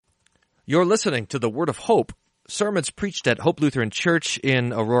You're listening to the Word of Hope, sermons preached at Hope Lutheran Church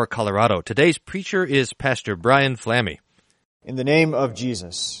in Aurora, Colorado. Today's preacher is Pastor Brian Flamme. In the name of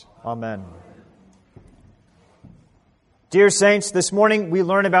Jesus, amen. Dear saints, this morning we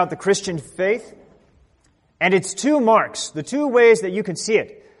learn about the Christian faith and its two marks, the two ways that you can see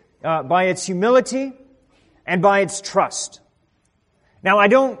it, by its humility and by its trust. Now, I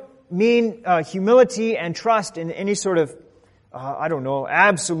don't mean humility and trust in any sort of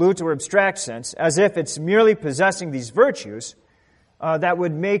absolute or abstract sense, as if it's merely possessing these virtues that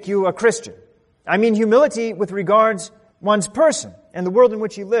would make you a Christian. I mean humility with regards one's person and the world in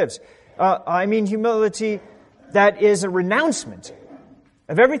which he lives. I mean humility that is a renouncement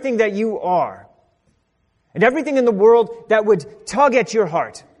of everything that you are and everything in the world that would tug at your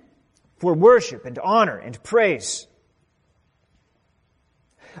heart for worship and honor and praise.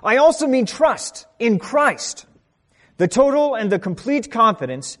 I also mean trust in Christ, the total and the complete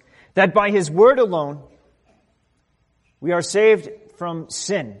confidence that by His Word alone we are saved from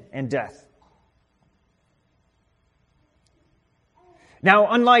sin and death.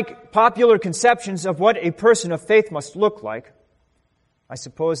 Now, unlike popular conceptions of what a person of faith must look like, I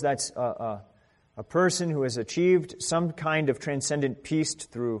suppose that's a person who has achieved some kind of transcendent peace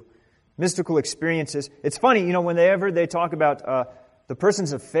through mystical experiences. It's funny, whenever they talk about the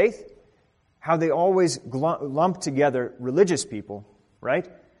persons of faith, how they always lump together religious people, right?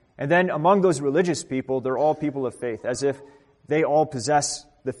 And then among those religious people, they're all people of faith, as if they all possess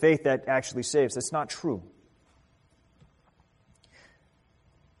the faith that actually saves. That's not true.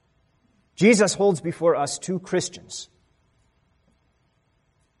 Jesus holds before us two Christians,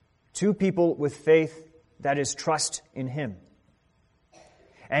 two people with faith that is trust in Him.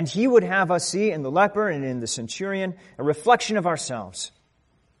 And He would have us see in the leper and in the centurion a reflection of ourselves.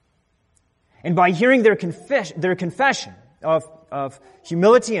 And by hearing their confession of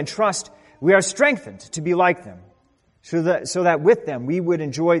humility and trust, we are strengthened to be like them, so that with them we would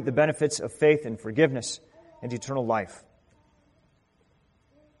enjoy the benefits of faith and forgiveness and eternal life.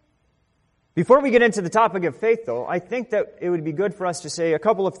 Before we get into the topic of faith, though, I think that it would be good for us to say a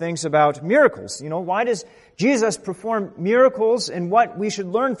couple of things about miracles. Why does Jesus perform miracles and what we should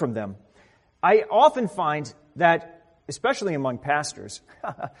learn from them? I often find that, especially among pastors,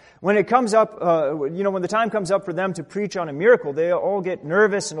 when it comes up, when the time comes up for them to preach on a miracle, they all get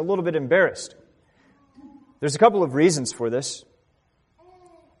nervous and a little bit embarrassed. There's a couple of reasons for this.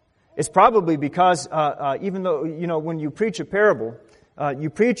 It's probably because even though, when you preach a parable, you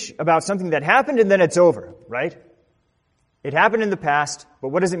preach about something that happened and then it's over, right? It happened in the past, but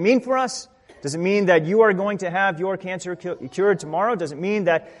what does it mean for us? Does it mean that you are going to have your cancer cured tomorrow? Does it mean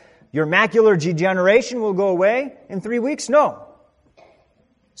that your macular degeneration will go away in 3 weeks? No.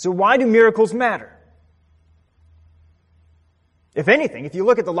 So why do miracles matter? If anything, if you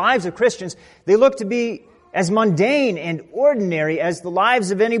look at the lives of Christians, they look to be as mundane and ordinary as the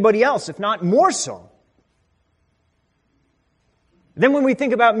lives of anybody else, if not more so. Then when we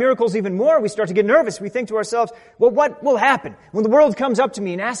think about miracles even more, we start to get nervous. We think to ourselves, well, what will happen when the world comes up to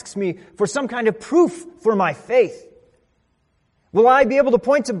me and asks me for some kind of proof for my faith? Will I be able to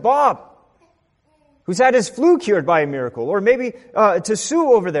point to Bob, who's had his flu cured by a miracle? Or maybe to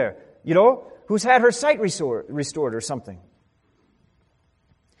Sue over there, who's had her sight restored or something?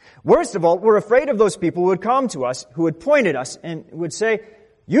 Worst of all, we're afraid of those people who would come to us, who would point at us and would say,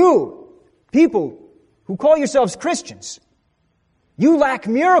 you people who call yourselves Christians, you lack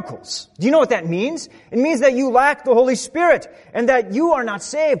miracles. Do you know what that means? It means that you lack the Holy Spirit and that you are not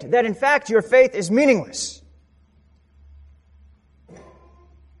saved, that in fact your faith is meaningless.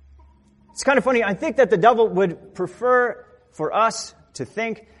 It's kind of funny. I think that the devil would prefer for us to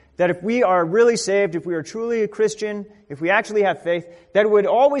think that if we are really saved, if we are truly a Christian, if we actually have faith, that it would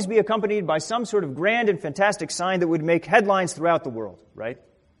always be accompanied by some sort of grand and fantastic sign that would make headlines throughout the world, right?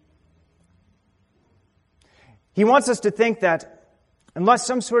 He wants us to think that unless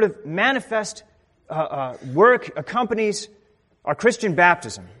some sort of manifest work accompanies our Christian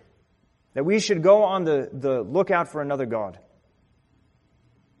baptism, that we should go on the lookout for another God.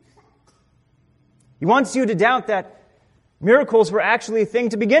 He wants you to doubt that miracles were actually a thing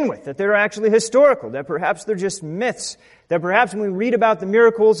to begin with, that they're actually historical, that perhaps they're just myths, that perhaps when we read about the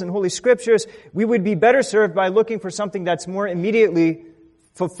miracles in Holy Scriptures, we would be better served by looking for something that's more immediately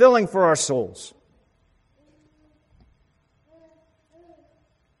fulfilling for our souls.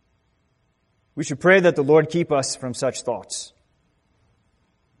 We should pray that the Lord keep us from such thoughts.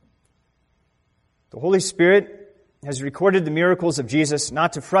 The Holy Spirit has recorded the miracles of Jesus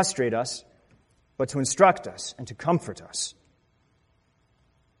not to frustrate us, but to instruct us and to comfort us.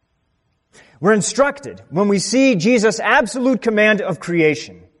 We're instructed when we see Jesus' absolute command of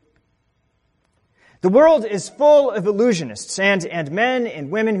creation. The world is full of illusionists and men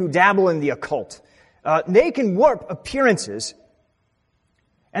and women who dabble in the occult. They can warp appearances,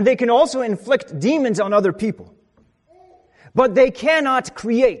 and they can also inflict demons on other people. But they cannot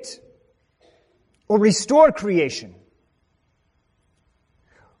create or restore creation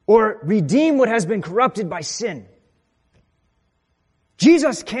or redeem what has been corrupted by sin.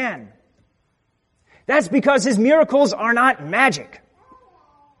 Jesus can. That's because his miracles are not magic.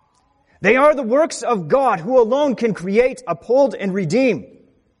 They are the works of God, who alone can create, uphold, and redeem.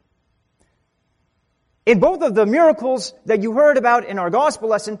 In both of the miracles that you heard about in our gospel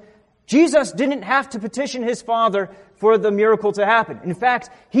lesson, Jesus didn't have to petition his Father for the miracle to happen. In fact,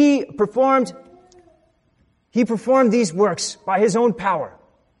 he performed these works by his own power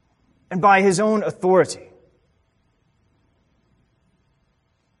and by his own authority.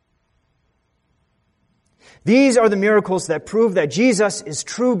 These are the miracles that prove that Jesus is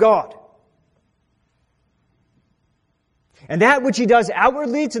true God. And that which he does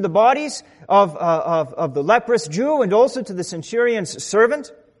outwardly to the bodies of the leprous Jew and also to the centurion's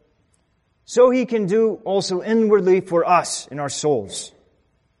servant, so he can do also inwardly for us in our souls,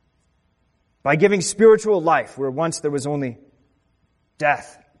 by giving spiritual life where once there was only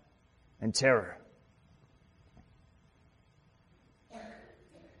death and terror.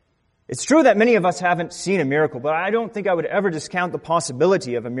 It's true that many of us haven't seen a miracle, but I don't think I would ever discount the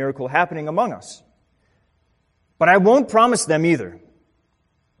possibility of a miracle happening among us. But I won't promise them either.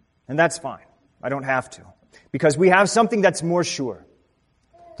 And that's fine. I don't have to. Because we have something that's more sure.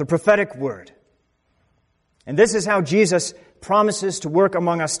 The prophetic word. And this is how Jesus promises to work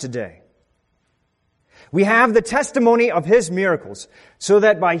among us today. We have the testimony of his miracles, so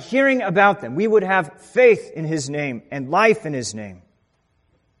that by hearing about them, we would have faith in his name and life in his name.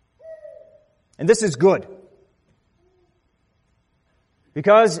 And this is good.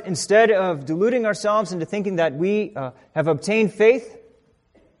 Because instead of deluding ourselves into thinking that we have obtained faith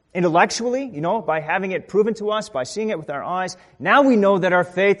intellectually, by having it proven to us, by seeing it with our eyes, now we know that our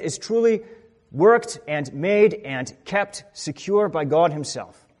faith is truly worked and made and kept secure by God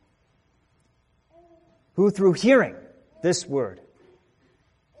himself, who through hearing this word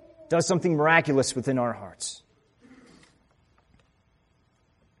does something miraculous within our hearts.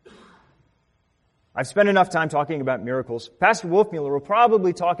 I've spent enough time talking about miracles. Pastor Wolfmueller will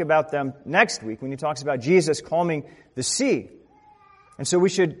probably talk about them next week when he talks about Jesus calming the sea. And so we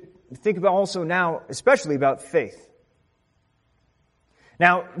should think about also now, especially about faith.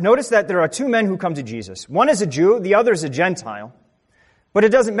 Now, notice that there are two men who come to Jesus. One is a Jew, the other is a Gentile. But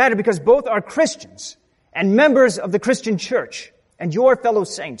it doesn't matter because both are Christians and members of the Christian church and your fellow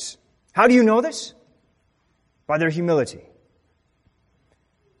saints. How do you know this? By their humility.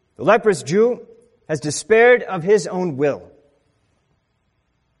 The leprous Jew has despaired of his own will.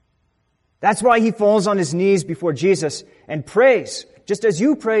 That's why he falls on his knees before Jesus and prays, just as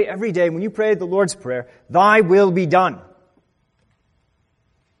you pray every day when you pray the Lord's Prayer, "Thy will be done."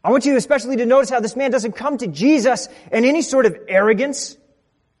 I want you especially to notice how this man doesn't come to Jesus in any sort of arrogance,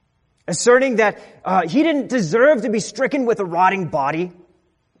 asserting that he didn't deserve to be stricken with a rotting body.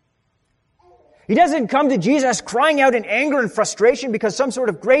 He doesn't come to Jesus crying out in anger and frustration because some sort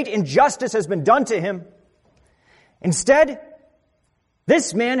of great injustice has been done to him. Instead,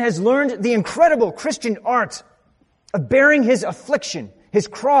 this man has learned the incredible Christian art of bearing his affliction, his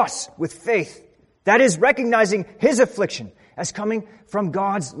cross, with faith. That is, recognizing his affliction as coming from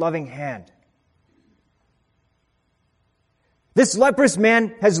God's loving hand. This leprous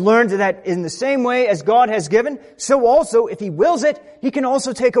man has learned that in the same way as God has given, so also, if he wills it, he can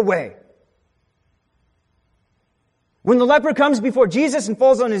also take away. When the leper comes before Jesus and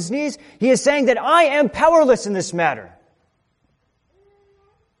falls on his knees, he is saying that I am powerless in this matter.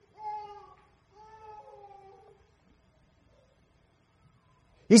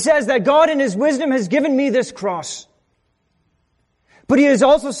 He says that God in his wisdom has given me this cross. But he has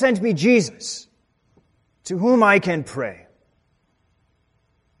also sent me Jesus, to whom I can pray.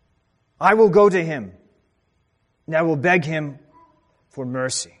 I will go to him, and I will beg him for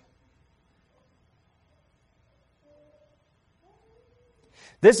mercy.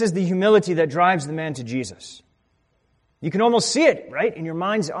 This is the humility that drives the man to Jesus. You can almost see it, right? In your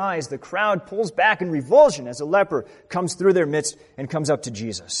mind's eyes, the crowd pulls back in revulsion as a leper comes through their midst and comes up to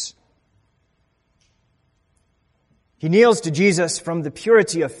Jesus. He kneels to Jesus from the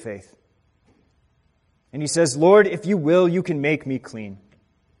purity of faith. And he says, "Lord, if you will, you can make me clean."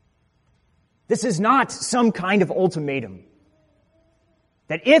 This is not some kind of ultimatum.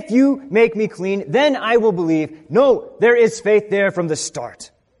 That if you make me clean, then I will believe. No, there is faith there from the start.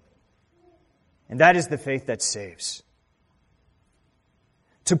 And that is the faith that saves.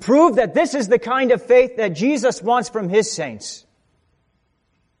 to prove that this is the kind of faith that Jesus wants from His saints.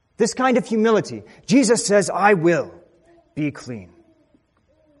 This kind of humility. Jesus says, I will be clean.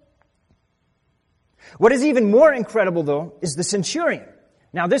 What is even more incredible, though, is the centurion.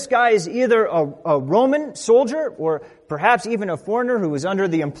 Now, this guy is either a Roman soldier or perhaps even a foreigner who was under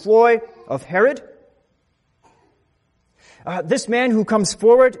the employ of Herod. This man who comes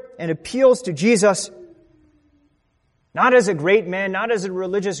forward and appeals to Jesus, not as a great man, not as a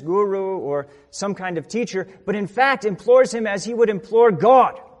religious guru or some kind of teacher, but in fact implores Him as he would implore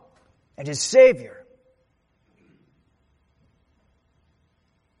God and His Savior.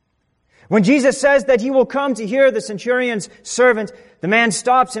 When Jesus says that He will come to hear the centurion's servant, the man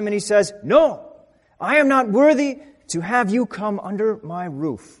stops him and he says, No, I am not worthy to have you come under my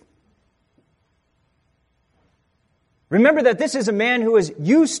roof. Remember that this is a man who is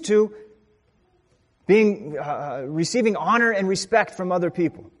used to receiving honor and respect from other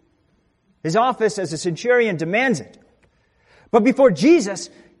people. His office as a centurion demands it. But before Jesus,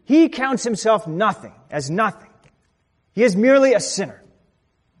 he counts himself nothing. He is merely a sinner.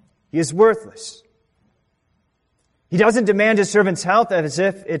 He is worthless. He doesn't demand his servant's health as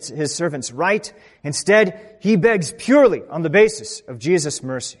if it's his servant's right. Instead, he begs purely on the basis of Jesus'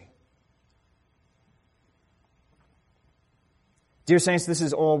 mercy. Dear saints, this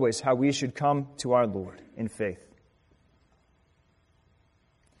is always how we should come to our Lord in faith.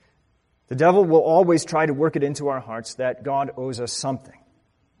 The devil will always try to work it into our hearts that God owes us something.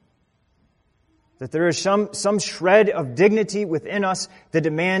 That there is some shred of dignity within us that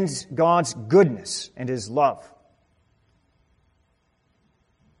demands God's goodness and His love.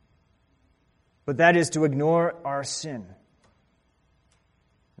 But that is to ignore our sin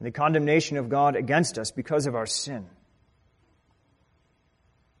and the condemnation of God against us because of our sin.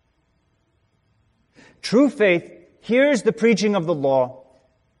 True faith hears the preaching of the law.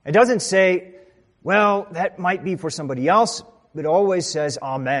 It doesn't say, well, that might be for somebody else, but always says,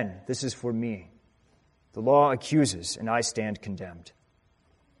 Amen, this is for me. The law accuses, and I stand condemned.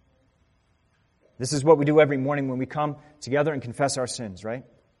 This is what we do every morning when we come together and confess our sins, right?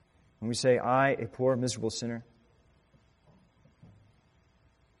 When we say, I, a poor, miserable sinner.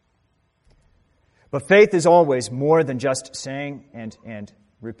 But faith is always more than just saying and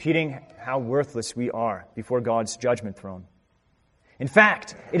repeating how worthless we are before God's judgment throne. In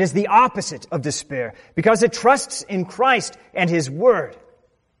fact, it is the opposite of despair, because it trusts in Christ and His Word.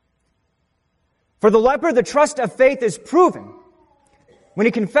 For the leper, the trust of faith is proven when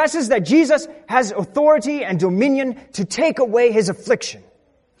he confesses that Jesus has authority and dominion to take away his affliction.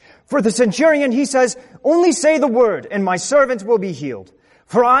 For the centurion, he says, Only say the word, and my servant will be healed.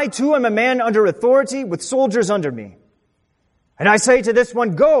 For I too am a man under authority with soldiers under me. And I say to this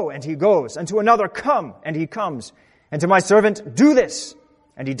one, Go, and he goes, and to another, Come, and he comes, and to my servant, Do this,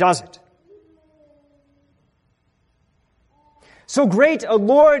 and he does it. So great a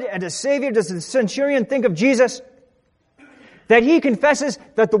Lord and a Savior does the centurion think of Jesus that he confesses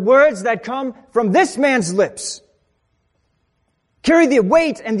that the words that come from this man's lips carry the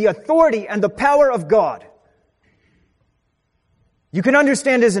weight and the authority and the power of God. You can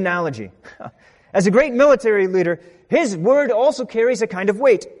understand his analogy. As a great military leader, his word also carries a kind of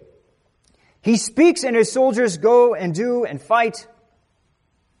weight. He speaks and his soldiers go and do and fight.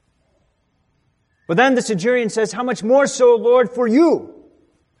 But then the centurion says, How much more so, Lord, for you?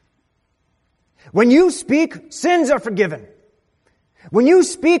 When you speak, sins are forgiven. When you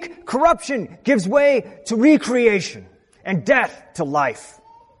speak, corruption gives way to recreation and death to life.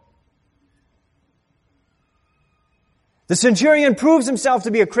 The centurion proves himself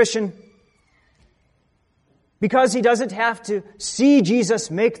to be a Christian because he doesn't have to see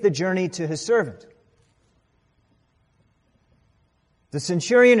Jesus make the journey to his servant. The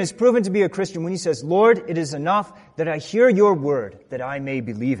centurion is proven to be a Christian when he says, Lord, it is enough that I hear your word, that I may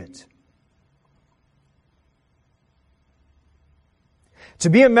believe it. To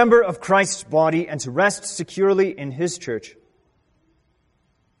be a member of Christ's body and to rest securely in His church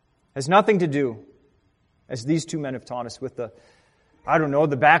has nothing to do, as these two men have taught us, with the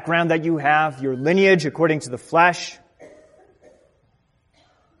background that you have, your lineage according to the flesh,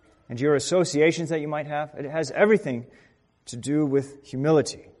 and your associations that you might have. It has everything to do with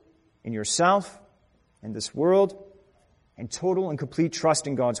humility in yourself, in this world, and total and complete trust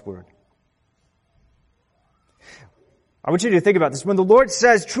in God's Word. I want you to think about this. When the Lord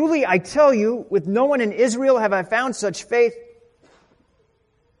says, Truly I tell you, with no one in Israel have I found such faith,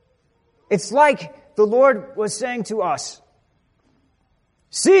 it's like the Lord was saying to us,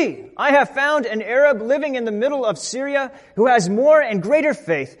 See, I have found an Arab living in the middle of Syria who has more and greater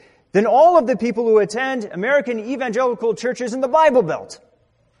faith than all of the people who attend American evangelical churches in the Bible Belt.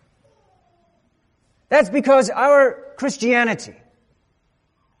 That's because our Christianity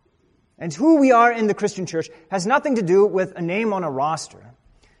and who we are in the Christian church has nothing to do with a name on a roster.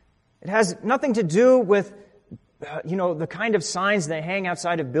 It has nothing to do with, the kind of signs they hang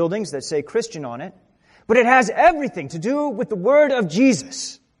outside of buildings that say Christian on it. But it has everything to do with the word of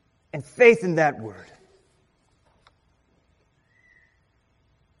Jesus and faith in that word.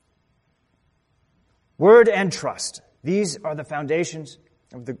 Word and trust. These are the foundations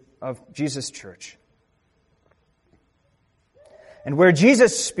of Jesus' church. And where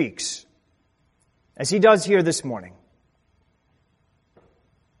Jesus speaks, as he does here this morning,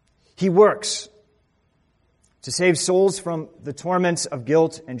 he works to save souls from the torments of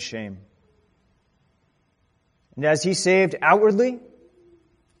guilt and shame. And as he saved outwardly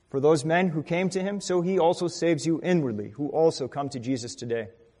for those men who came to him, so he also saves you inwardly, who also come to Jesus today,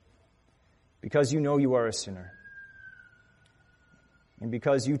 because you know you are a sinner, and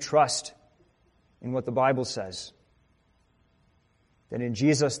because you trust in what the Bible says, that in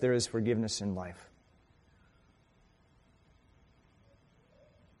Jesus there is forgiveness in life.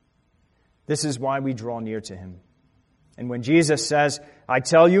 This is why we draw near to him. And when Jesus says, I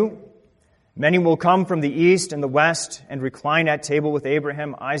tell you, many will come from the east and the west and recline at table with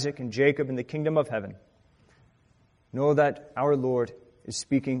Abraham, Isaac, and Jacob in the kingdom of heaven, know that our Lord is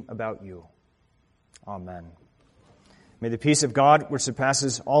speaking about you. Amen. May the peace of God, which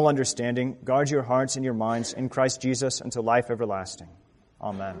surpasses all understanding, guard your hearts and your minds in Christ Jesus unto life everlasting.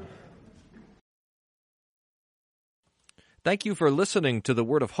 Amen. Thank you for listening to the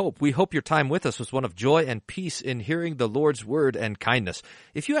Word of Hope. We hope your time with us was one of joy and peace in hearing the Lord's Word and kindness.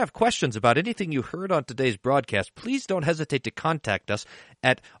 If you have questions about anything you heard on today's broadcast, please don't hesitate to contact us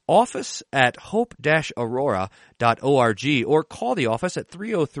at office@hope-aurora.org or call the office at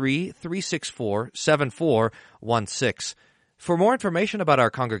 303-364-7416. For more information about our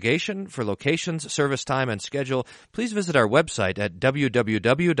congregation, for locations, service time, and schedule, please visit our website at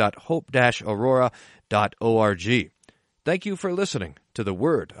www.hope-aurora.org. Thank you for listening to the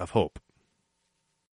Word of Hope.